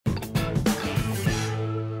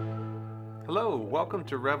Hello, welcome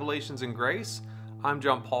to Revelations in Grace. I'm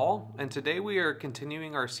John Paul, and today we are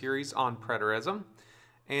continuing our series on Preterism,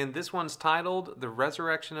 and this one's titled The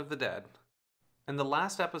Resurrection of the Dead. In the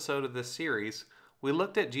last episode of this series, we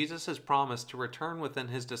looked at Jesus' promise to return within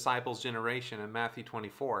his disciples' generation in Matthew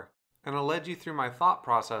 24, and I led you through my thought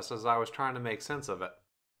process as I was trying to make sense of it.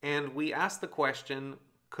 And we asked the question,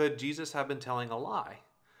 could Jesus have been telling a lie?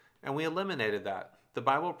 And we eliminated that. The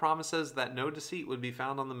Bible promises that no deceit would be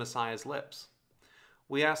found on the Messiah's lips.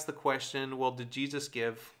 We asked the question, well, did Jesus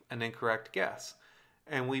give an incorrect guess?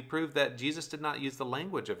 And we proved that Jesus did not use the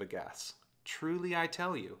language of a guess. Truly I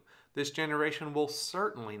tell you, this generation will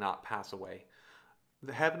certainly not pass away.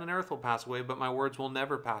 The heaven and earth will pass away, but my words will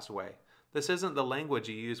never pass away. This isn't the language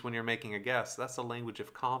you use when you're making a guess. That's the language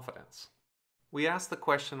of confidence. We asked the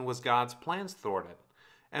question, was God's plans thwarted?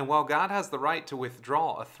 And while God has the right to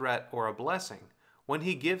withdraw a threat or a blessing, when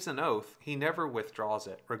he gives an oath, he never withdraws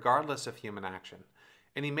it, regardless of human action.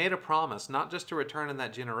 And he made a promise not just to return in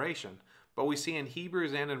that generation, but we see in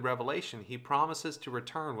Hebrews and in Revelation, he promises to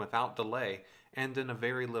return without delay and in a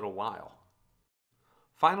very little while.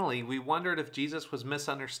 Finally, we wondered if Jesus was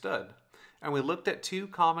misunderstood, and we looked at two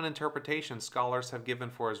common interpretations scholars have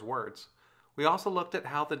given for his words. We also looked at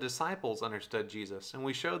how the disciples understood Jesus, and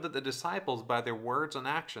we showed that the disciples, by their words and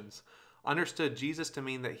actions, understood Jesus to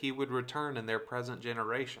mean that he would return in their present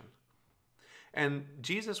generation. And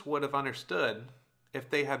Jesus would have understood if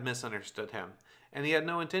they had misunderstood him, and he had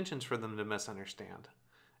no intentions for them to misunderstand.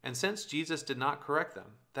 And since Jesus did not correct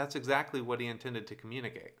them, that's exactly what he intended to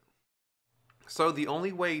communicate. So the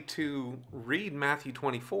only way to read Matthew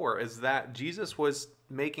 24 is that Jesus was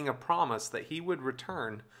making a promise that he would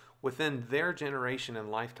return within their generation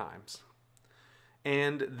and lifetimes.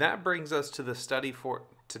 And that brings us to the study for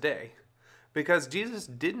today. Because Jesus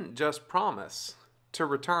didn't just promise to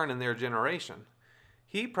return in their generation.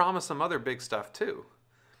 He promised some other big stuff too.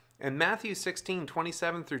 In Matthew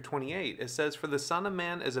 16:27 through 28, it says, "For the Son of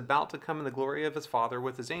Man is about to come in the glory of his Father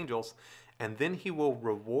with his angels, and then he will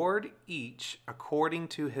reward each according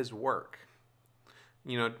to his work."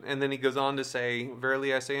 And then he goes on to say,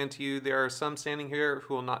 "Verily I say unto you, there are some standing here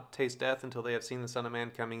who will not taste death until they have seen the Son of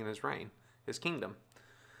Man coming in his reign, his kingdom."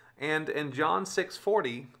 And in John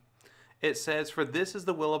 6:40, it says, "For this is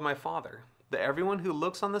the will of my Father, that everyone who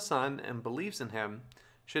looks on the Son and believes in him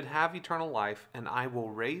should have eternal life, and I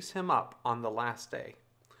will raise him up on the last day."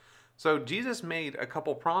 So Jesus made a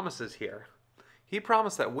couple promises here. He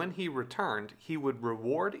promised that when he returned, he would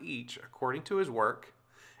reward each according to his work,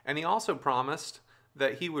 and he also promised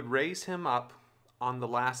that he would raise him up on the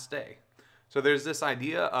last day. So there's this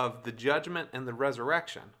idea of the judgment and the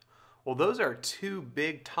resurrection. Well, those are two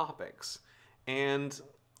big topics, and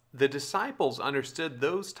the disciples understood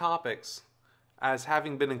those topics as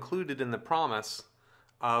having been included in the promise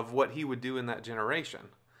of what he would do in that generation.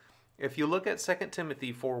 If you look at 2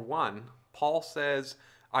 Timothy 4:1, Paul says,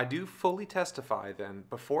 "I do fully testify then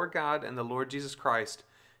before God and the Lord Jesus Christ,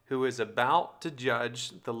 who is about to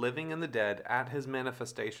judge the living and the dead at his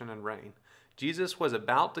manifestation and reign." Jesus was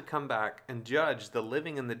about to come back and judge the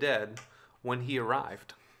living and the dead when he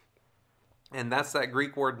arrived. And that's that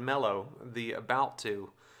Greek word mello, the about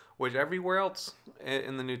to, which everywhere else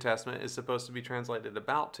in the New Testament is supposed to be translated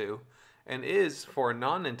about to, and is for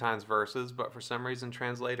non-end times verses, but for some reason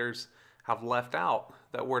translators have left out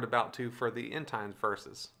that word about to for the end times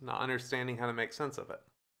verses, not understanding how to make sense of it.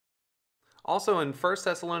 Also in 1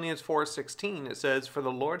 Thessalonians 4:16 it says, "For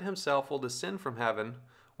the Lord himself will descend from heaven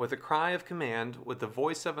with a cry of command, with the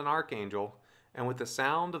voice of an archangel, and with the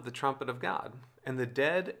sound of the trumpet of God, and the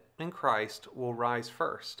dead in Christ will rise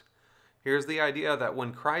first." Here's the idea that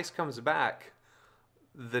when Christ comes back,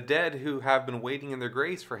 the dead who have been waiting in their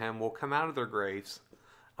graves for him will come out of their graves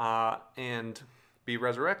and be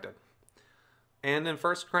resurrected. And in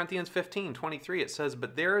 1 Corinthians 15:23 it says,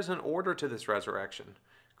 "But there is an order to this resurrection.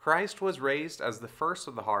 Christ was raised as the first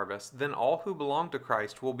of the harvest, then all who belong to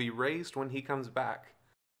Christ will be raised when he comes back."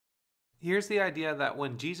 Here's the idea that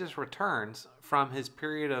when Jesus returns from his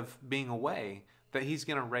period of being away, that he's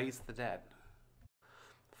going to raise the dead.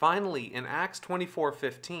 Finally, in Acts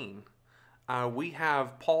 24:15, we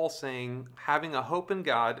have Paul saying, "Having a hope in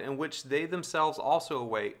God, in which they themselves also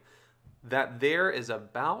await, that there is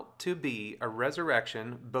about to be a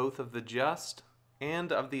resurrection both of the just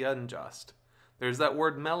and of the unjust." There's that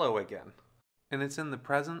word mello again, and it's in the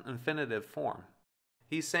present infinitive form.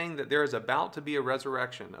 He's saying that there is about to be a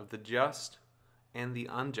resurrection of the just and the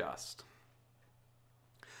unjust.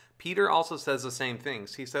 Peter also says the same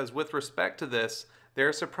things. He says, "With respect to this, they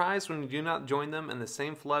are surprised when you do not join them in the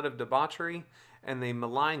same flood of debauchery, and they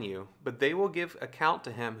malign you, but they will give account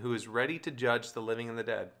to him who is ready to judge the living and the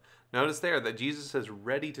dead. Notice there that Jesus is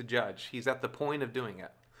ready to judge. He's at the point of doing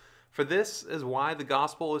it. For this is why the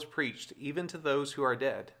gospel is preached even to those who are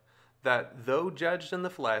dead, that though judged in the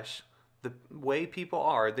flesh, the way people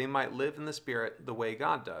are, they might live in the spirit the way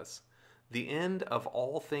God does. The end of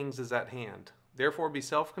all things is at hand. Therefore be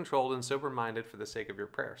self-controlled and sober-minded for the sake of your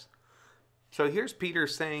prayers. So here's Peter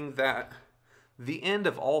saying that the end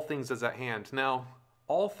of all things is at hand. Now,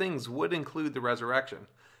 all things would include the resurrection.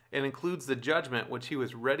 It includes the judgment which he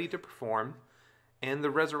was ready to perform and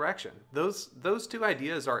the resurrection. Those two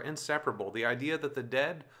ideas are inseparable. The idea that the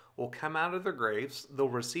dead will come out of their graves, they'll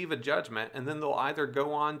receive a judgment, and then they'll either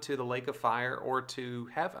go on to the lake of fire or to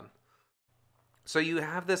heaven. So you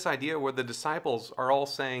have this idea where the disciples are all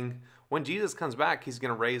saying, when Jesus comes back, he's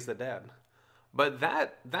going to raise the dead. But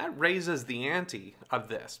that raises the ante of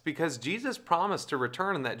this, because Jesus promised to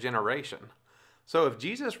return in that generation. So if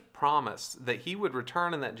Jesus promised that he would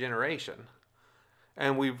return in that generation,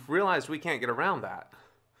 and we've realized we can't get around that,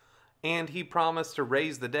 and he promised to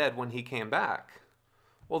raise the dead when he came back,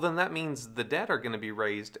 well, then that means the dead are going to be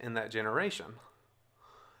raised in that generation.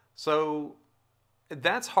 So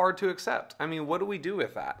that's hard to accept. I mean, what do we do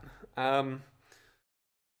with that?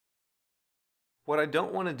 What I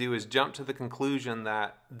don't want to do is jump to the conclusion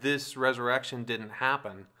that this resurrection didn't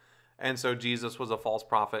happen, and so Jesus was a false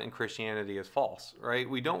prophet and Christianity is false, right?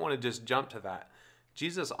 We don't want to just jump to that.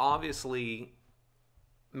 Jesus obviously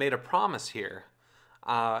made a promise here,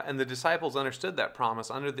 and the disciples understood that promise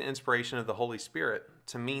under the inspiration of the Holy Spirit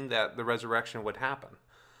to mean that the resurrection would happen.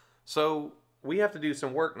 So we have to do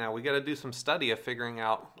some work now. We got to do some study of figuring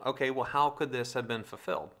out, okay, well, how could this have been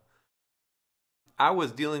fulfilled? I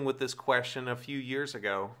was dealing with this question a few years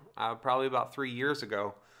ago, probably about 3 years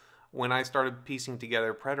ago, when I started piecing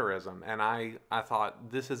together preterism, and I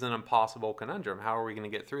thought, this is an impossible conundrum. How are we going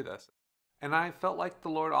to get through this? And I felt like the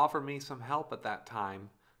Lord offered me some help at that time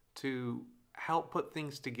to help put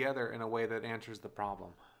things together in a way that answers the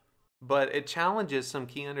problem. But it challenges some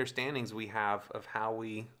key understandings we have of how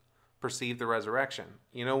we perceive the resurrection.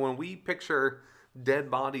 You know, when we picture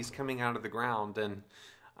dead bodies coming out of the ground and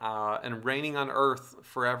reigning on earth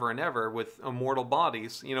forever and ever with immortal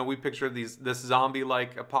bodies, you know, we picture this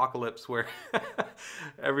zombie-like apocalypse where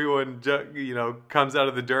everyone, you know, comes out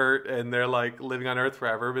of the dirt and they're like living on earth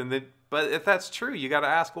forever. But if that's true, you got to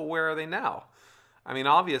ask, well, where are they now? I mean,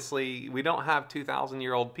 obviously, we don't have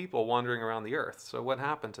 2,000-year-old people wandering around the earth. So what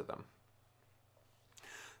happened to them?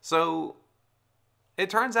 So it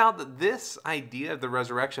turns out that this idea of the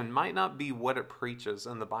resurrection might not be what it preaches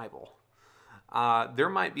in the Bible. There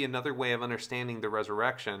might be another way of understanding the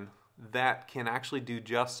resurrection that can actually do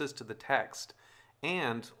justice to the text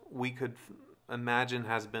and we could imagine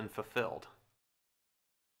has been fulfilled.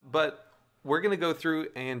 But we're going to go through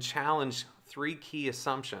and challenge 3 key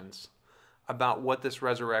assumptions about what this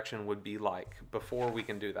resurrection would be like before we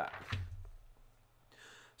can do that.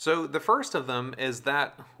 So the first of them is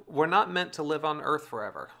that we're not meant to live on earth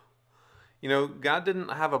forever. You know, God didn't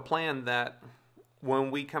have a plan that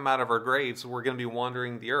when we come out of our graves, we're going to be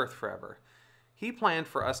wandering the earth forever. He planned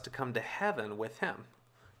for us to come to heaven with him.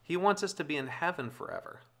 He wants us to be in heaven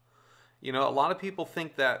forever. You know, a lot of people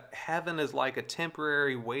think that heaven is like a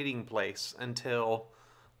temporary waiting place until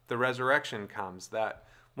the resurrection comes, that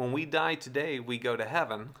when we die today, we go to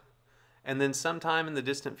heaven, and then sometime in the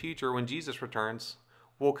distant future, when Jesus returns,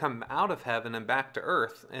 we'll come out of heaven and back to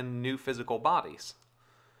earth in new physical bodies.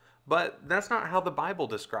 But that's not how the Bible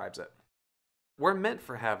describes it. We're meant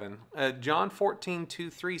for heaven. John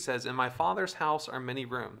 14:2-3 says, "In my Father's house are many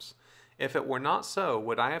rooms. If it were not so,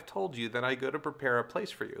 would I have told you that I go to prepare a place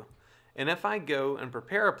for you? And if I go and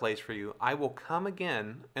prepare a place for you, I will come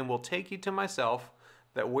again and will take you to myself,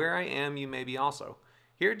 that where I am you may be also."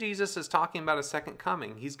 Here Jesus is talking about a second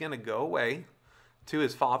coming. He's going to go away to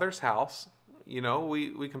his Father's house. You know,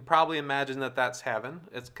 we can probably imagine that that's heaven.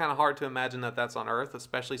 It's kind of hard to imagine that that's on earth,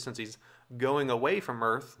 especially since he's going away from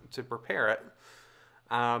earth to prepare it.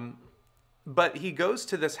 But he goes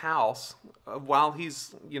to this house while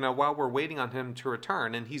we're waiting on him to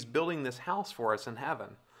return, and he's building this house for us in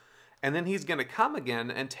heaven. And then he's going to come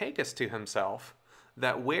again and take us to himself,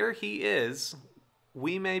 that where he is,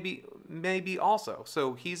 we may be also.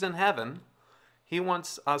 So he's in heaven. He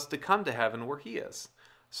wants us to come to heaven where he is.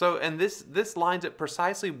 So, and this lines it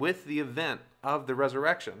precisely with the event of the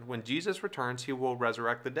resurrection. When Jesus returns, he will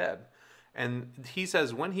resurrect the dead. And he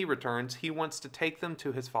says when he returns, he wants to take them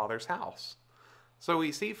to his Father's house. So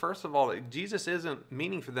we see, first of all, that Jesus isn't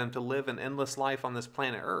meaning for them to live an endless life on this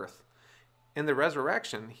planet Earth. In the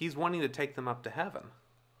resurrection, he's wanting to take them up to heaven.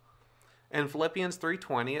 In Philippians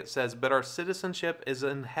 3:20, it says, "But our citizenship is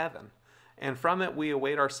in heaven, and from it we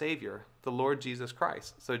await our Savior, the Lord Jesus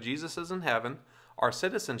Christ. So Jesus is in heaven. Our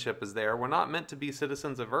citizenship is there. We're not meant to be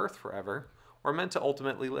citizens of earth forever. We're meant to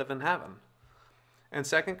ultimately live in heaven. In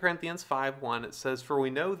 2 Corinthians 5:1, it says, "For we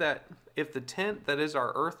know that if the tent that is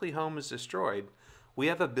our earthly home is destroyed, we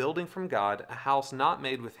have a building from God, a house not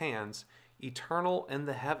made with hands, eternal in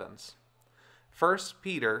the heavens." 1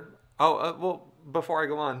 Peter, before I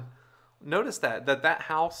go on, notice that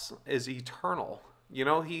house is eternal. You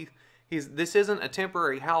know, this isn't a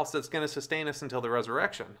temporary house that's going to sustain us until the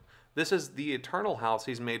resurrection. This is the eternal house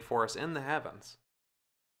he's made for us in the heavens.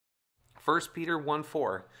 1 Peter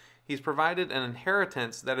 1:4, he's provided an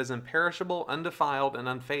inheritance that is imperishable, undefiled, and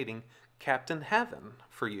unfading, kept in heaven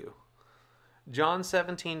for you. John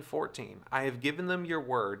 17:14, I have given them your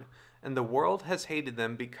word, and the world has hated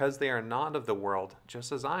them because they are not of the world,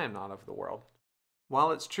 just as I am not of the world.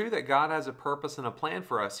 While it's true that God has a purpose and a plan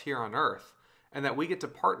for us here on earth, and that we get to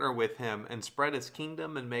partner with him and spread his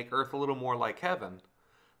kingdom and make earth a little more like heaven,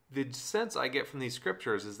 the sense I get from these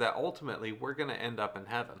scriptures is that ultimately we're going to end up in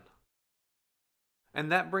heaven. And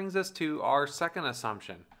that brings us to our second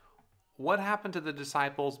assumption. What happened to the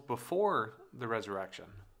disciples before the resurrection?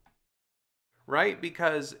 Right?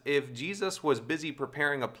 Because if Jesus was busy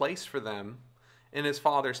preparing a place for them in his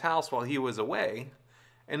Father's house while he was away,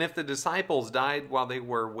 and if the disciples died while they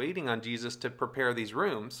were waiting on Jesus to prepare these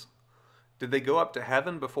rooms, did they go up to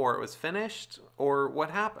heaven before it was finished? Or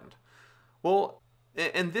what happened? Well,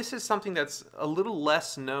 and this is something that's a little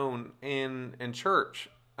less known in church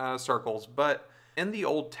circles, but in the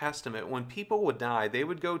Old Testament, when people would die, they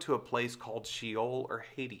would go to a place called Sheol or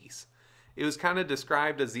Hades. It was kind of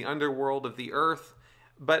described as the underworld of the earth,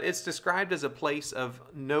 but it's described as a place of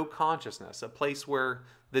no consciousness, a place where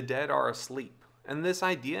the dead are asleep. And this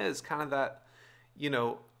idea is kind of that, you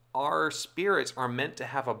know, our spirits are meant to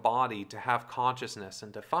have a body, to have consciousness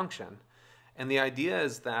and to function. And the idea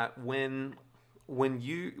is that when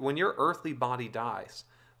your earthly body dies,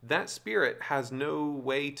 that spirit has no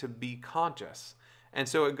way to be conscious. And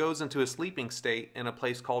so it goes into a sleeping state in a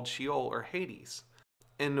place called Sheol or Hades.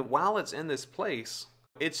 And while it's in this place,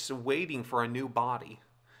 it's waiting for a new body.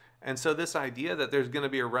 And so this idea that there's going to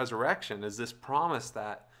be a resurrection is this promise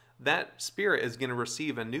that that spirit is going to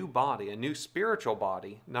receive a new body, a new spiritual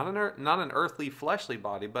body, not an earthly fleshly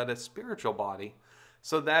body, but a spiritual body,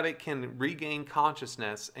 so that it can regain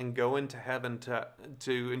consciousness and go into heaven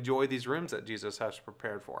to enjoy these rooms that Jesus has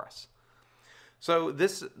prepared for us. So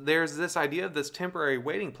there's this idea of this temporary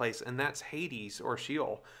waiting place, and that's Hades or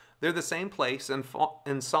Sheol. They're the same place.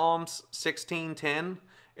 In Psalms 16:10,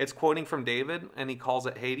 it's quoting from David, and he calls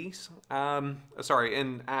it Hades.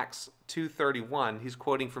 In Acts 2:31, he's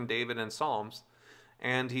quoting from David in Psalms,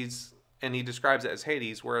 and he describes it as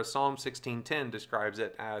Hades, whereas Psalm 16:10 describes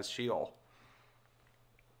it as Sheol.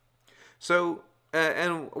 So,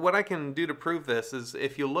 and what I can do to prove this is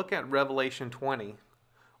if you look at Revelation 20,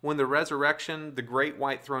 when the resurrection, the great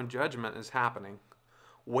white throne judgment is happening,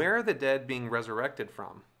 where are the dead being resurrected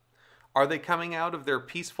from? Are they coming out of their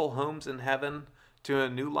peaceful homes in heaven to a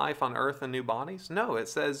new life on earth and new bodies? No, it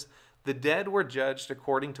says the dead were judged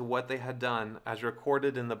according to what they had done, as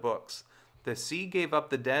recorded in the books. The sea gave up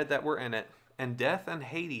the dead that were in it, and death and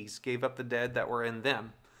Hades gave up the dead that were in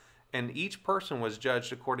them. And each person was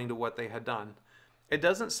judged according to what they had done. It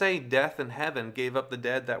doesn't say death and heaven gave up the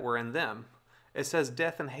dead that were in them. It says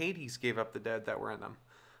death and Hades gave up the dead that were in them.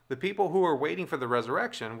 The people who were waiting for the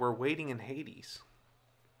resurrection were waiting in Hades.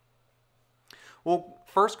 Well,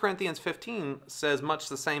 1 Corinthians 15 says much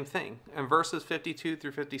the same thing. In verses 52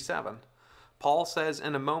 through 57, Paul says,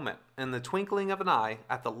 in a moment, in the twinkling of an eye,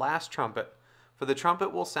 at the last trumpet, for the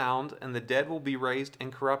trumpet will sound, and the dead will be raised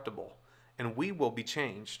incorruptible, and we will be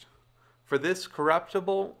changed. For this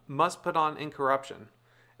corruptible must put on incorruption,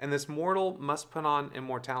 and this mortal must put on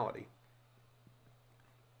immortality.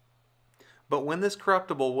 But when this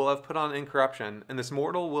corruptible will have put on incorruption, and this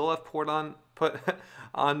mortal will have put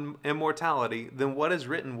on immortality, then what is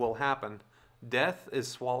written will happen. Death is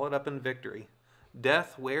swallowed up in victory.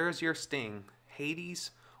 Death, where is your sting?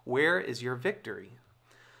 Hades, where is your victory?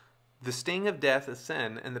 The sting of death is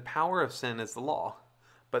sin, and the power of sin is the law.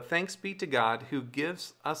 But thanks be to God who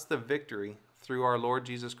gives us the victory through our Lord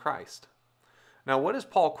Jesus Christ. Now, what is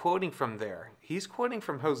Paul quoting from there? He's quoting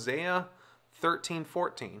from Hosea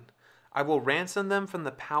 13:14. I will ransom them from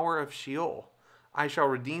the power of Sheol. I shall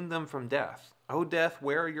redeem them from death. O death,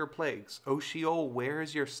 where are your plagues? O Sheol, where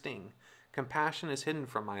is your sting? Compassion is hidden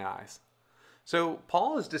from my eyes. So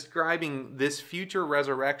Paul is describing this future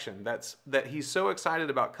resurrection that he's so excited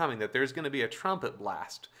about coming, that there's going to be a trumpet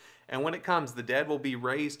blast. And when it comes, the dead will be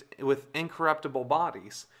raised with incorruptible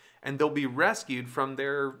bodies, and they'll be rescued from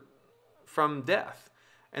their from death.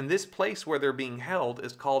 And this place where they're being held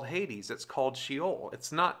is called Hades. It's called Sheol.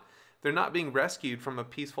 They're not being rescued from a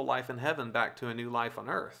peaceful life in heaven back to a new life on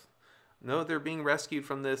earth. No, they're being rescued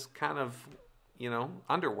from this kind of,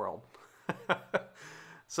 underworld.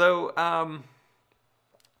 So,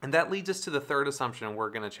 and that leads us to the third assumption we're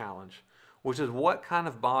going to challenge, which is what kind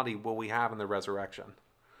of body will we have in the resurrection?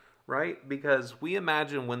 Right? Because we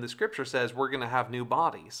imagine when the scripture says we're going to have new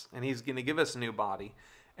bodies, and he's going to give us a new body.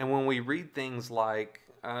 And when we read things like,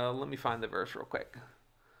 let me find the verse real quick.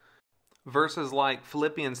 Verses like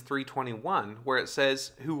Philippians 3:21, where it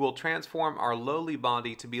says, who will transform our lowly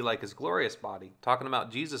body to be like his glorious body, talking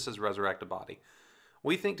about Jesus' resurrected body.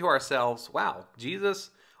 We think to ourselves, wow,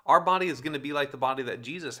 our body is going to be like the body that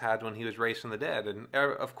Jesus had when he was raised from the dead. And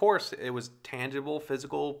of course, it was tangible,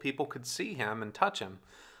 physical. People could see him and touch him.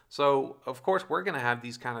 So, of course, we're going to have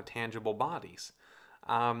these kind of tangible bodies.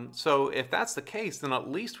 So if that's the case, then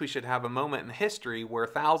at least we should have a moment in history where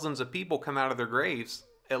thousands of people come out of their graves,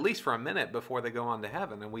 at least for a minute, before they go on to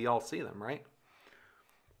heaven, and we all see them, right?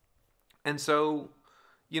 And so,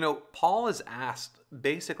 Paul is asked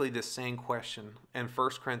basically the same question in 1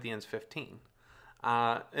 Corinthians 15.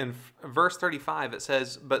 In verse 35, it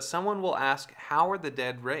says, but someone will ask, how are the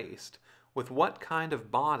dead raised? With what kind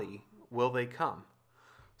of body will they come?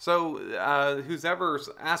 So who's ever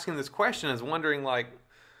asking this question is wondering, like,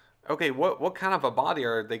 okay, what kind of a body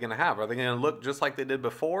are they going to have? Are they going to look just like they did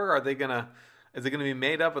before? Is it going to be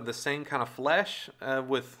made up of the same kind of flesh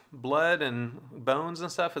with blood and bones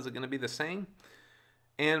and stuff? Is it going to be the same?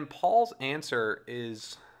 And Paul's answer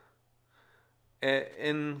is,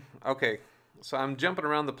 okay, so I'm jumping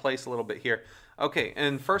around the place a little bit here. Okay,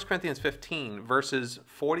 in 1 Corinthians 15, verses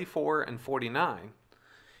 44 and 49,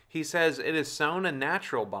 he says, it is sown a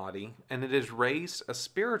natural body, and it is raised a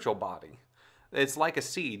spiritual body. It's like a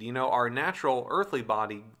seed. Our natural earthly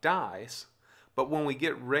body dies, but when we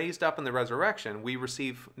get raised up in the resurrection, we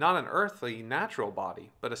receive not an earthly natural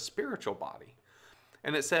body, but a spiritual body.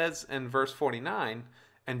 And it says in verse 49,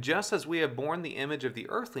 and just as we have borne the image of the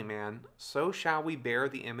earthly man, so shall we bear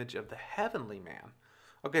the image of the heavenly man.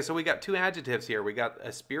 Okay, so we got two adjectives here. We got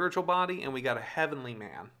a spiritual body and we got a heavenly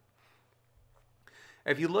man.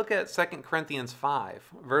 If you look at 2 Corinthians 5,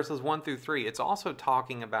 verses 1 through 3, it's also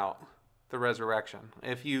talking about the resurrection.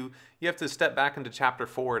 If you have to step back into chapter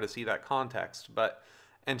 4 to see that context, but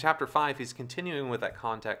in chapter 5, he's continuing with that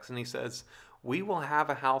context, and he says, we will have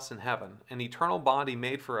a house in heaven, an eternal body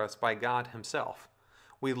made for us by God himself.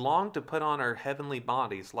 We long to put on our heavenly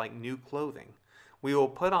bodies like new clothing. We will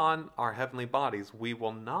put on our heavenly bodies. We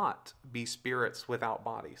will not be spirits without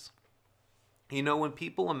bodies. When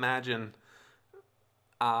people imagine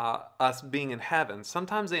us being in heaven,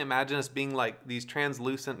 sometimes they imagine us being like these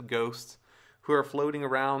translucent ghosts who are floating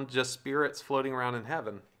around, just spirits floating around in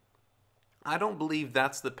heaven. I don't believe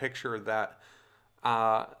that's the picture that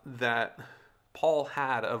that Paul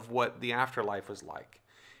had of what the afterlife was like.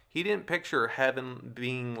 He didn't picture heaven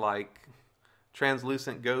being like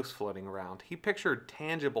translucent ghosts floating around. He pictured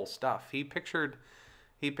tangible stuff. He pictured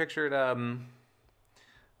the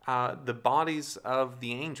bodies of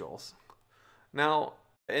the angels. Now,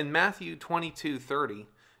 in Matthew 22:30,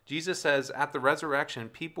 Jesus says, at the resurrection,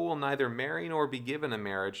 people will neither marry nor be given in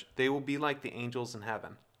marriage. They will be like the angels in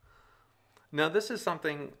heaven. Now, this is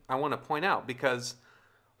something I want to point out because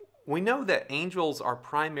we know that angels are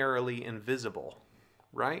primarily invisible,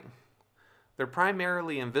 right? They're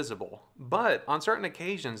primarily invisible, but on certain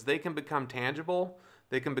occasions, they can become tangible,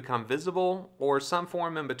 they can become visible, or some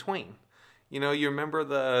form in between. You remember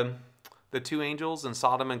the two angels in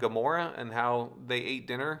Sodom and Gomorrah and how they ate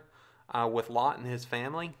dinner with Lot and his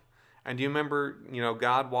family? And do you remember,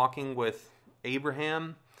 God walking with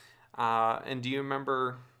Abraham? And do you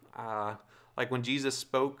remember, like when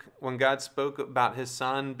God spoke about his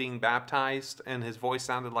son being baptized and his voice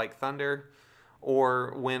sounded like thunder?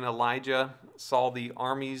 Or when Elijah saw the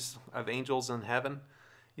armies of angels in heaven?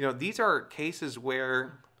 These are cases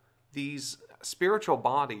where these spiritual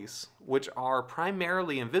bodies, which are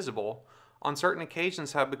primarily invisible, on certain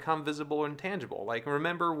occasions have become visible and tangible. Like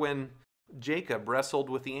remember when Jacob wrestled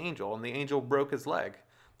with the angel and the angel broke his leg.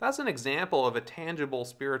 That's an example of a tangible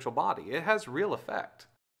spiritual body. It has real effect.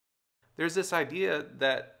 There's this idea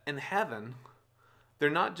that in heaven, they're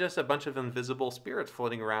not just a bunch of invisible spirits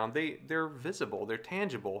floating around. They're visible, they're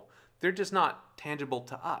tangible. They're just not tangible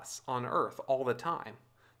to us on earth all the time.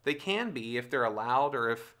 They can be if they're allowed or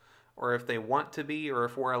if they want to be or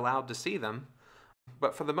if we're allowed to see them.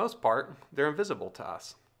 But for the most part, they're invisible to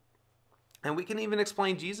us. And we can even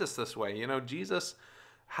explain Jesus this way. Jesus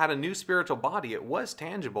had a new spiritual body. It was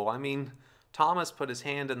tangible. I mean, Thomas put his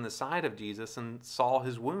hand in the side of Jesus and saw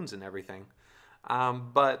his wounds and everything.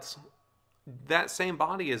 But that same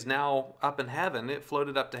body is now up in heaven. It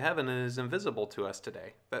floated up to heaven and is invisible to us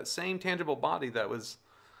today. That same tangible body that was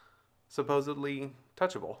supposedly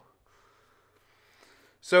touchable.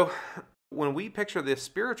 So when we picture this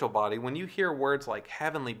spiritual body, when you hear words like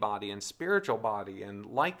heavenly body and spiritual body and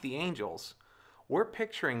like the angels, we're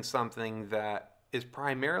picturing something that is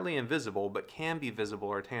primarily invisible but can be visible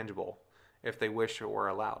or tangible if they wish or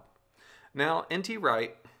allowed. Now, N.T.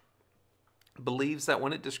 Wright believes that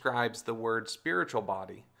when it describes the word spiritual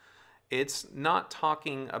body, it's not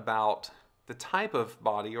talking about the type of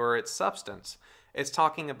body or its substance. It's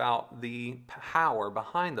talking about the power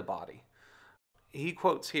behind the body. He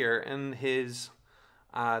quotes here in his,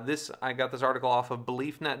 I got this article off of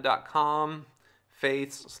beliefnet.com,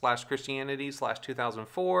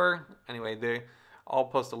 faith/Christianity/2004. Anyway, I'll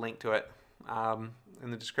post a link to it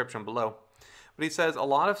in the description below. But he says, a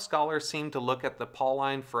lot of scholars seem to look at the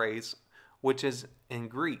Pauline phrase, which is in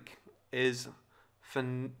Greek, is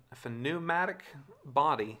pneumatic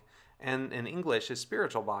body, and in English is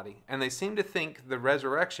spiritual body. And they seem to think the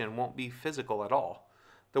resurrection won't be physical at all.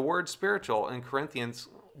 The word spiritual in Corinthians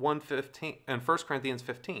 1:15 and 1 Corinthians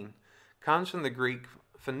 15 comes from the Greek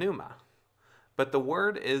pneuma, but the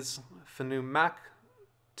word is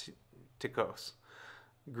pneumaktikos.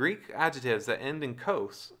 Greek adjectives that end in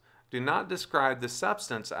kos do not describe the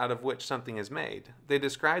substance out of which something is made. They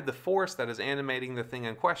describe the force that is animating the thing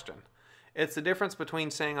in question. It's the difference between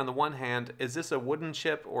saying on the one hand, is this a wooden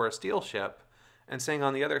ship or a steel ship, and saying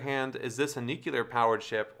on the other hand, is this a nuclear-powered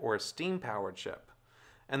ship or a steam-powered ship?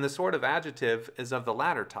 And the sort of adjective is of the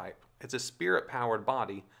latter type. It's a spirit-powered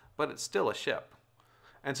body, but it's still a ship.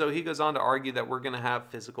 And so he goes on to argue that we're going to have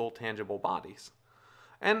physical, tangible bodies.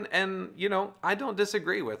 And you know, I don't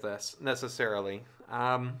disagree with this necessarily.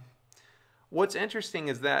 What's interesting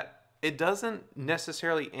is that it doesn't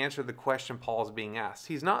necessarily answer the question Paul's being asked.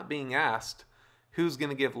 He's not being asked who's going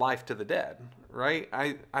to give life to the dead, right?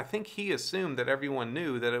 I think he assumed that everyone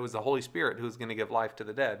knew that it was the Holy Spirit who was going to give life to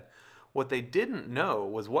the dead. What they didn't know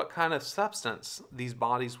was what kind of substance these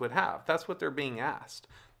bodies would have. That's what they're being asked.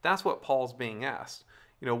 That's what Paul's being asked.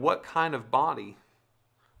 You know, what kind of body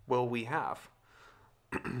will we have?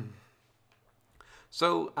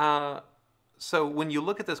 So when you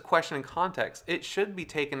look at this question in context, it should be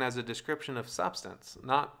taken as a description of substance,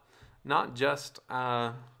 not just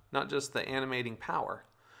the animating power.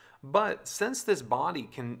 But since this body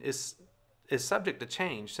is subject to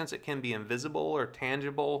change, since it can be invisible or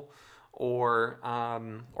tangible or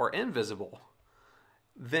invisible,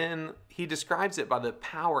 then he describes it by the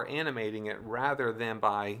power animating it rather than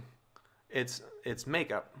by its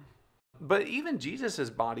makeup. But even Jesus'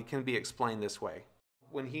 body can be explained this way.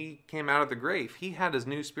 When he came out of the grave, he had his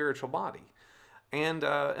new spiritual body. And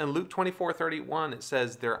in Luke 24:31, it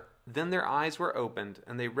says, then their eyes were opened,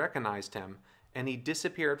 and they recognized him, and he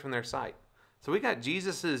disappeared from their sight. So we got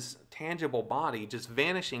Jesus' tangible body just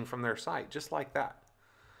vanishing from their sight, just like that.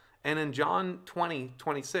 And in John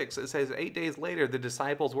 20:26, it says, 8 days later, the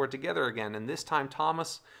disciples were together again, and this time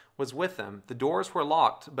Thomas was with them. The doors were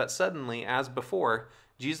locked, but suddenly, as before,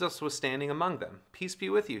 Jesus was standing among them. Peace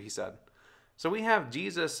be with you, he said. So we have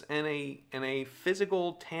Jesus in a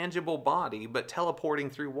physical, tangible body, but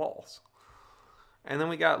teleporting through walls. And then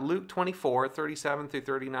we got Luke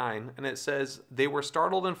 24:37-39, and it says, they were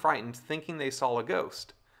startled and frightened, thinking they saw a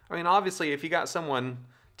ghost. I mean, obviously, if you got someone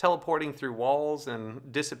teleporting through walls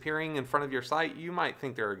and disappearing in front of your sight, you might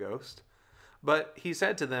think they're a ghost. But he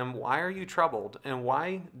said to them, why are you troubled, and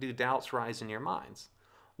why do doubts rise in your minds?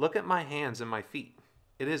 Look at my hands and my feet.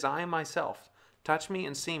 It is I myself. Touch me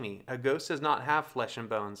and see me. A ghost does not have flesh and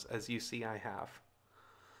bones, as you see I have.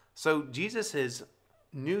 So Jesus'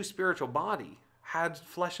 new spiritual body had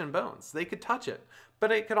flesh and bones. They could touch it,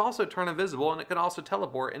 but it could also turn invisible, and it could also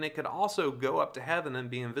teleport, and it could also go up to heaven and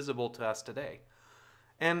be invisible to us today.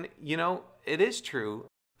 And, you know, it is true.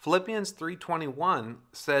 Philippians 3:21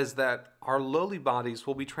 says that our lowly bodies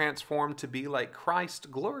will be transformed to be like Christ's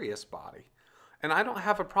glorious body. And I don't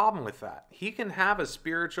have a problem with that. He can have a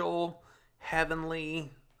spiritual,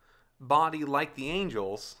 heavenly body like the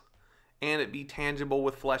angels, and it be tangible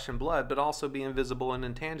with flesh and blood, but also be invisible and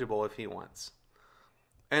intangible if he wants.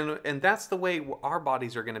 And that's the way our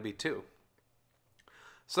bodies are going to be too.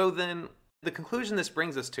 So then the conclusion this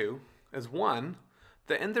brings us to is, one,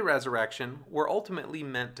 that in the resurrection, we're ultimately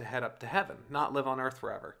meant to head up to heaven, not live on earth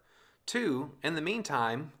forever. Two, in the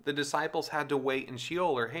meantime, the disciples had to wait in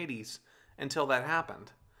Sheol or Hades until that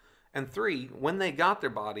happened. And three, when they got their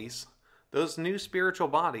bodies, those new spiritual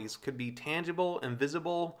bodies could be tangible,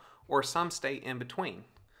 invisible, or some state in between.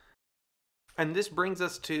 And this brings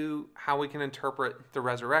us to how we can interpret the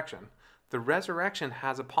resurrection. The resurrection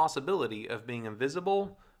has a possibility of being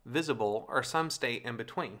invisible, visible, or some state in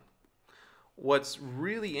between. What's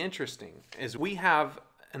really interesting is we have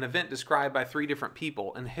an event described by 3 different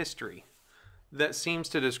people in history that seems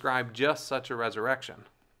to describe just such a resurrection.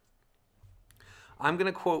 I'm going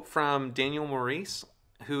to quote from Daniel Maurice,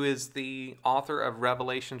 who is the author of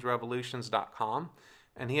revelationsrevolutions.com,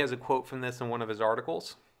 and he has a quote from this in one of his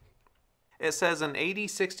articles. It says, in AD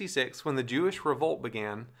 66, when the Jewish revolt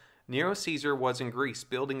began, Nero Caesar was in Greece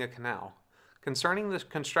building a canal. Concerning the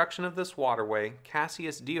construction of this waterway,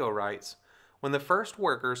 Cassius Dio writes, when the first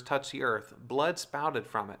workers touched the earth, blood spouted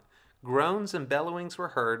from it. Groans and bellowings were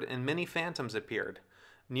heard, and many phantoms appeared.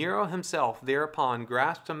 Nero himself thereupon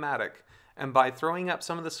grasped a mattock, and by throwing up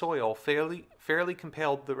some of the soil, fairly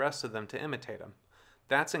compelled the rest of them to imitate him.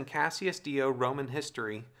 That's in Cassius Dio, Roman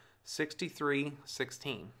History,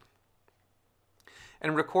 63:16.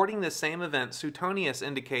 In recording this same event, Suetonius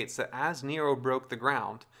indicates that as Nero broke the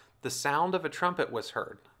ground, the sound of a trumpet was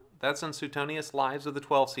heard. That's in Suetonius' Lives of the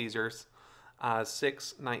 12 Caesars,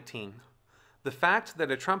 6:19. The fact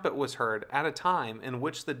that a trumpet was heard at a time in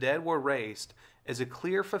which the dead were raised is a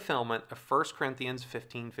clear fulfillment of 1 Corinthians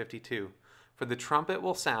 15:52. For the trumpet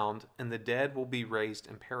will sound, and the dead will be raised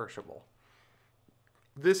imperishable.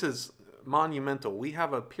 This is monumental. We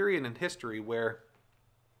have a period in history where,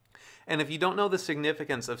 and if you don't know the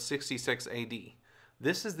significance of 66 AD,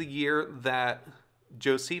 this is the year that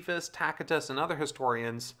Josephus, Tacitus, and other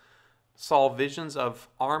historians saw visions of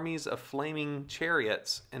armies of flaming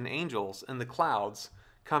chariots and angels in the clouds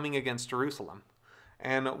coming against Jerusalem.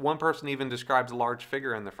 And one person even describes a large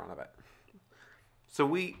figure in the front of it.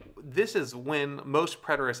 So this is when most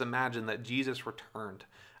preterists imagine that Jesus returned.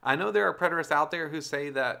 I know there are preterists out there who say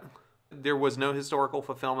that there was no historical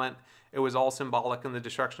fulfillment. It was all symbolic in the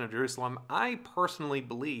destruction of Jerusalem. I personally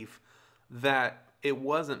believe that it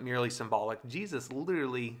wasn't merely symbolic. Jesus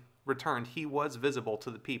literally returned. He was visible to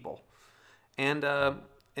the people. And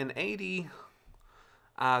in AD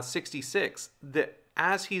 66, that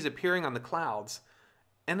as he's appearing on the clouds,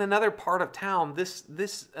 in another part of town, this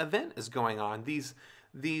event is going on. These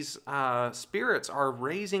spirits are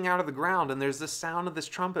raising out of the ground, and there's this sound of this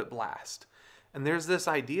trumpet blast. And there's this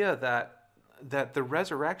idea that the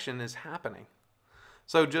resurrection is happening.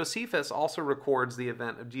 So Josephus also records the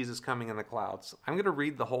event of Jesus coming in the clouds. I'm going to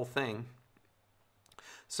read the whole thing.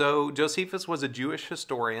 So Josephus was a Jewish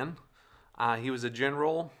historian. He was a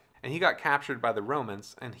general, and he got captured by the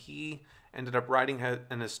Romans, and he ended up writing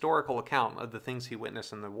an historical account of the things he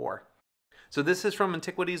witnessed in the war. So this is from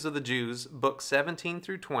Antiquities of the Jews, books 17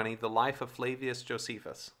 through 20, the life of Flavius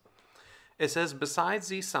Josephus. It says, besides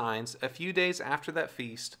these signs, a few days after that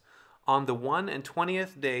feast, on the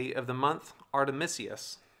 21st day of the month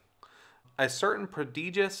Artemisius, a certain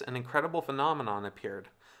prodigious and incredible phenomenon appeared.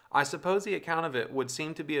 I suppose the account of it would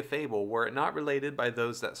seem to be a fable, were it not related by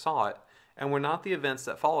those that saw it, and were not the events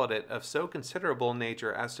that followed it of so considerable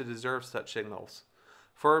nature as to deserve such signals.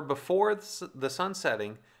 For before the sun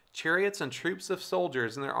setting, chariots and troops of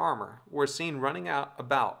soldiers in their armor were seen running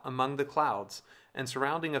about among the clouds and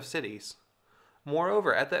surrounding of cities.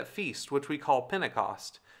 Moreover, at that feast which we call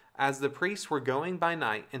Pentecost, as the priests were going by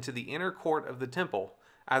night into the inner court of the temple,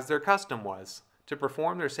 as their custom was, to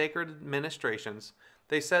perform their sacred administrations,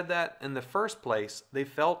 they said that, in the first place, they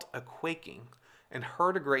felt a quaking, and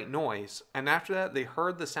heard a great noise, and after that they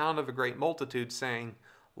heard the sound of a great multitude saying,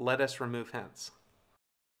 let us remove hence.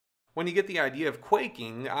 When you get the idea of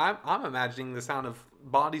quaking, I'm imagining the sound of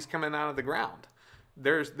bodies coming out of the ground.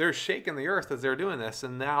 They're shaking the earth as they're doing this,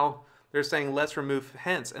 and now they're saying, let's remove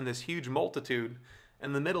hence, and this huge multitude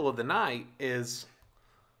in the middle of the night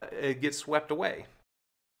it gets swept away.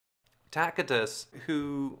 Tacitus,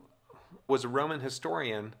 who was a Roman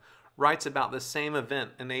historian, writes about the same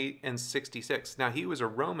event in 66. Now, he was a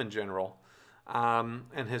Roman general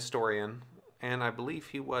and historian, and I believe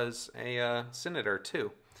he was a senator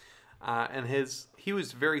too. And he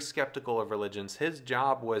was very skeptical of religions. His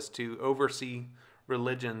job was to oversee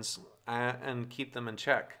religions and keep them in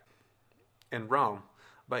check in Rome.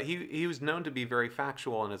 But he was known to be very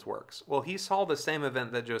factual in his works. Well, he saw the same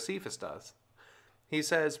event that Josephus does. He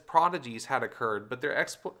says prodigies had occurred, but their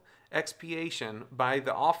expiation by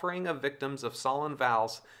the offering of victims of solemn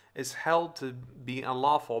vows is held to be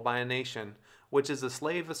unlawful by a nation which is a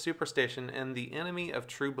slave of superstition and the enemy of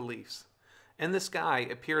true beliefs. In the sky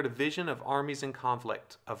appeared a vision of armies in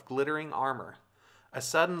conflict, of glittering armor. A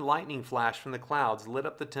sudden lightning flash from the clouds lit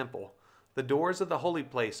up the temple. The doors of the holy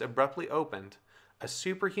place abruptly opened. A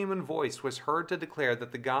superhuman voice was heard to declare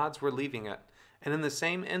that the gods were leaving it, and in the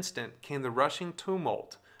same instant came the rushing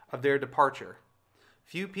tumult of their departure.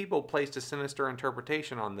 Few people placed a sinister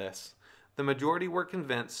interpretation on this. The majority were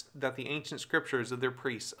convinced that the ancient scriptures of their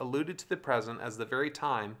priests alluded to the present as the very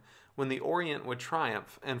time when the Orient would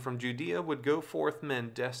triumph, and from Judea would go forth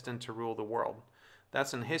men destined to rule the world.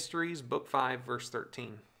 That's in Histories, Book 5, verse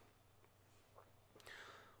 13.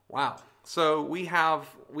 Wow. So we have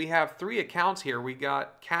three accounts here. We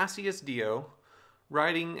got Cassius Dio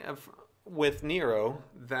writing with Nero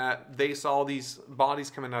that they saw these bodies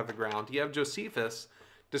coming out of the ground. You have Josephus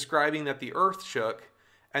describing that the earth shook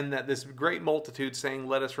and that this great multitude saying,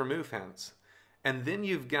 "Let us remove hence." And then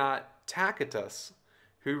you've got Tacitus,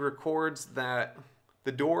 who records that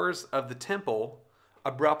the doors of the temple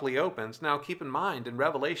abruptly opens. Now keep in mind, in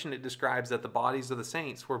Revelation it describes that the bodies of the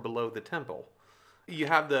saints were below the temple. You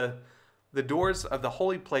have the doors of the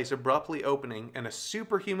holy place abruptly opening, and a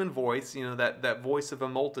superhuman voice, that voice of a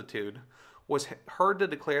multitude, was heard to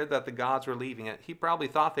declare that the gods were leaving it. He probably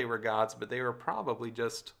thought they were gods, but they were probably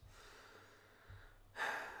just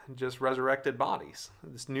resurrected bodies,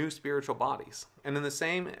 this new spiritual bodies. And in the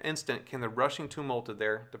same instant came the rushing tumult of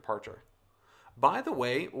their departure. By the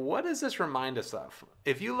way, what does this remind us of?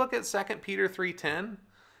 If you look at 2 Peter 3:10,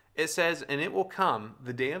 it says, "And it will come,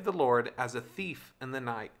 the day of the Lord, as a thief in the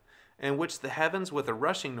night, in which the heavens with a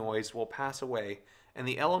rushing noise will pass away, and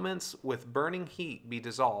the elements with burning heat be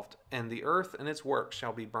dissolved, and the earth and its works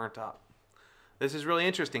shall be burnt up." This is really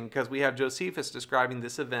interesting because we have Josephus describing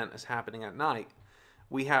this event as happening at night.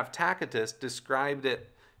 We have Tacitus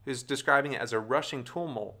who's describing it as a rushing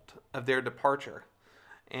tumult of their departure.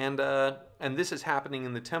 And this is happening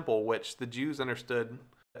in the temple, which the Jews understood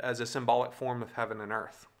as a symbolic form of heaven and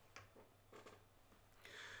earth.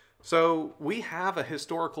 So we have a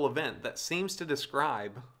historical event that seems to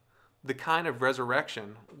describe the kind of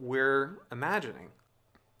resurrection we're imagining.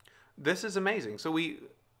 This is amazing. So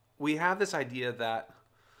we have this idea that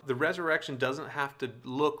the resurrection doesn't have to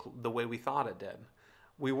look the way we thought it did.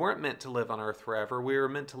 We weren't meant to live on earth forever. We were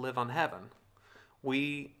meant to live on heaven.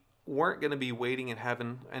 We weren't going to be waiting in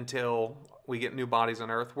heaven until we get new bodies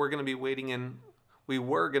on earth. We were going to be waiting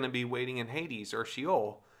in Hades or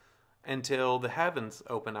Sheol until the heavens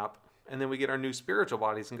open up, and then we get our new spiritual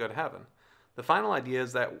bodies and go to heaven. The final idea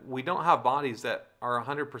is that we don't have bodies that are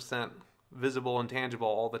 100% visible and tangible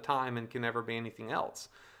all the time and can never be anything else.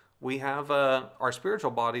 We have our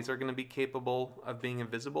spiritual bodies are going to be capable of being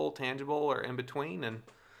invisible, tangible, or in between,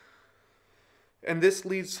 and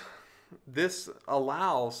this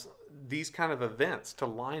allows these kind of events to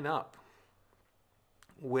line up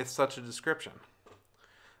with such a description.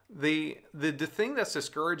 The thing that's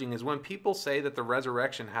discouraging is when people say that the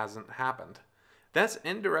resurrection hasn't happened. That's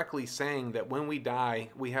indirectly saying that when we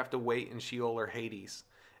die, we have to wait in Sheol or Hades.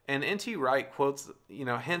 And N.T. Wright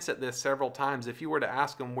hints at this several times. If you were to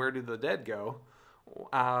ask him, where do the dead go?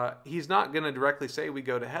 He's not going to directly say we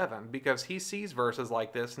go to heaven, because he sees verses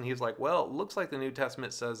like this and he's like, well, it looks like the New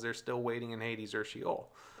Testament says they're still waiting in Hades or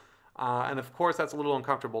Sheol. And of course, that's a little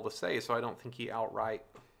uncomfortable to say, so I don't think he outright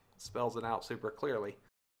spells it out super clearly.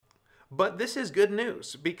 But this is good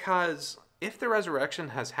news, because if the resurrection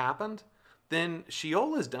has happened, then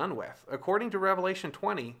Sheol is done with. According to Revelation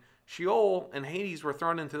 20, Sheol and Hades were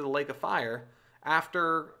thrown into the lake of fire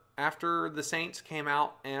after the saints came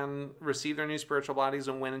out and received their new spiritual bodies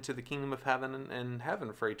and went into the kingdom of heaven and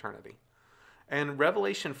heaven for eternity. And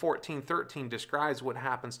Revelation 14:13 describes what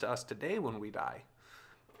happens to us today when we die.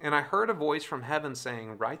 "And I heard a voice from heaven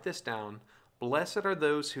saying, 'Write this down. Blessed are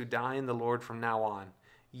those who die in the Lord from now on.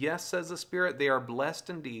 Yes, says the Spirit, they are blessed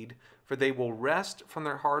indeed, for they will rest from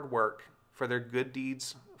their hard work, for their good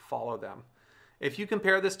deeds follow them.'" If you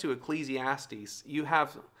compare this to Ecclesiastes, you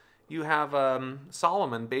have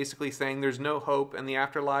Solomon basically saying there's no hope in the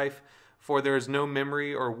afterlife, for there is no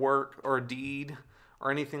memory or work or deed or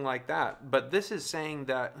anything like that. But this is saying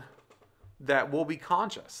that we'll be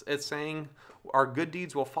conscious. It's saying our good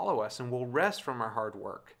deeds will follow us and we'll rest from our hard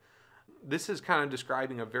work. This is kind of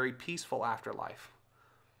describing a very peaceful afterlife.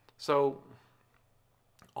 So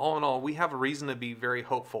all in all, we have a reason to be very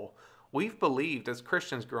hopeful. We've believed as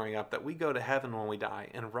Christians growing up that we go to heaven when we die,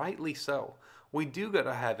 and rightly so. We do go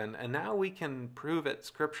to heaven, and now we can prove it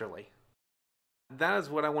scripturally. That is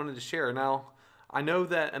what I wanted to share. Now, I know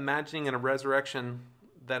that imagining a resurrection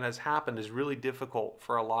that has happened is really difficult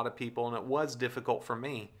for a lot of people, and it was difficult for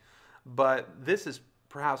me. But this is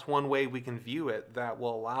perhaps one way we can view it that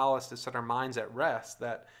will allow us to set our minds at rest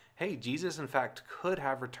that, hey, Jesus in fact could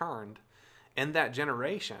have returned in that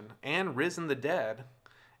generation and risen the dead,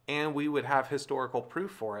 and we would have historical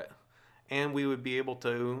proof for it, and we would be able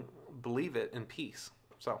to believe it in peace.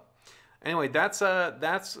 So anyway, that's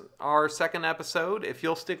our second episode. If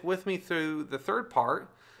you'll stick with me through the third part,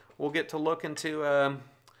 we'll get to look into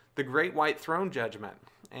the Great White Throne Judgment,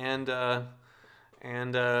 and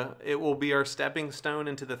it will be our stepping stone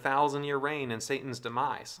into the 1,000-year reign and Satan's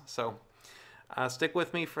demise. So stick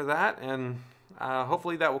with me for that, and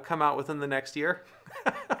hopefully that will come out within the next year.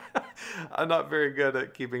 I'm not very good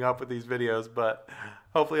at keeping up with these videos, but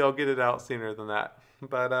hopefully I'll get it out sooner than that.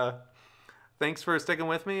 But thanks for sticking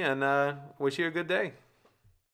with me, and wish you a good day.